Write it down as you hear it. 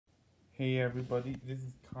Hey everybody, this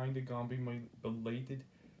is kinda gonna be my belated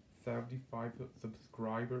 75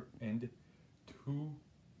 subscriber and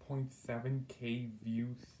 2.7k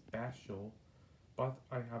view special, but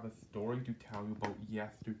I have a story to tell you about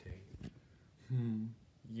yesterday.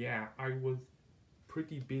 Yeah, I was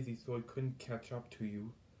pretty busy so I couldn't catch up to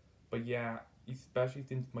you, but yeah, especially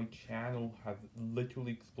since my channel has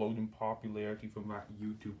literally exploded in popularity from that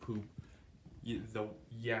YouTube poop.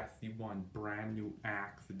 Yes, the one brand new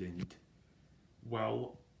accident.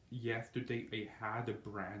 Well, yesterday I had a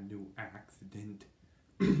brand new accident.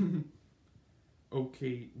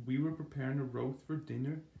 Okay, we were preparing a roast for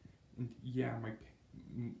dinner, and yeah,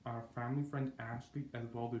 our family friend Ashley, as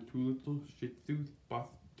well the two little Shih Tzus,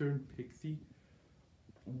 Buster and Pixie,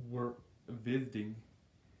 were visiting,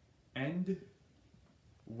 and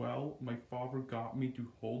well, my father got me to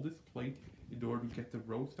hold this plate in order to get the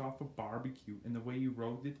roast off a barbecue, and the way he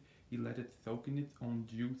roasted it, he let it soak in its own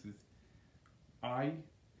juices. I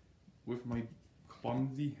with my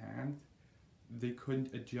clumsy hands, they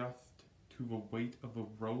couldn't adjust to the weight of a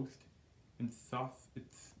roast, and thus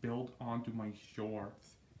it spilled onto my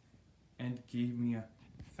shorts and gave me a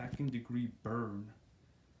second-degree burn.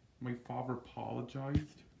 My father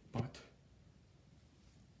apologized, but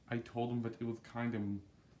I told him that it was kind of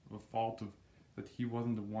the fault of that he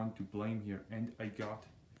wasn't the one to blame here, and I got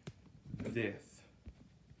this.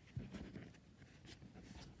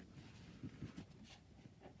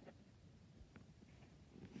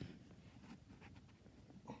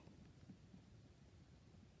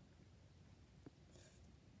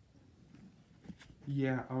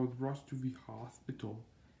 Yeah, I was rushed to the hospital,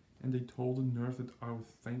 and they told the nurse that I was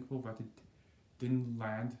thankful that it didn't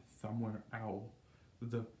land somewhere else.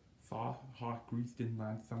 The hot grease didn't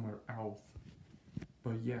land somewhere else.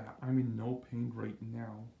 But yeah, I'm in no pain right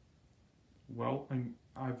now. Well, I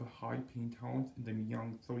have a high pain tolerance and I'm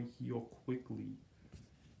young, so I heal quickly.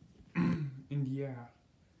 And yeah,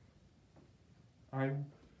 I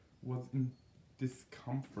was in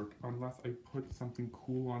discomfort unless I put something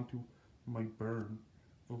cool onto my burn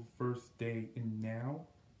for the first day, and now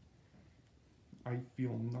I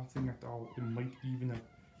feel nothing at all. It might even have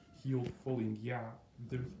healed fully. And yeah,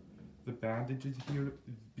 there's the bandages here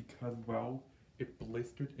is because, well, it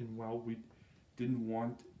blistered, and well, we didn't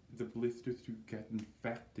want the blisters to get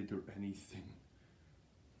infected or anything.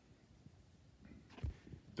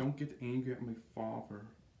 Don't get angry at my father.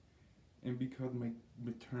 And because my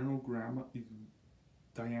maternal grandma is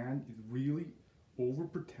Diane is really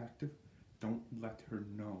overprotective, don't let her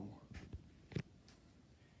know.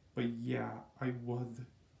 But yeah, I was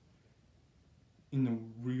in a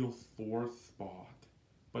real sore spot,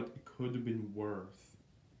 but it could have been worse.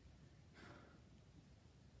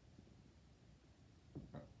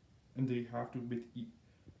 And they have to admit,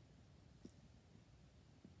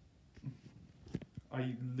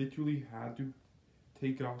 I literally had to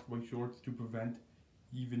take off my shorts to prevent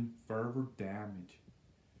even further damage.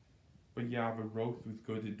 But yeah, the roast was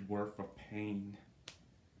good, it's worth the pain.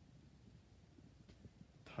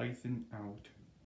 Tyson out.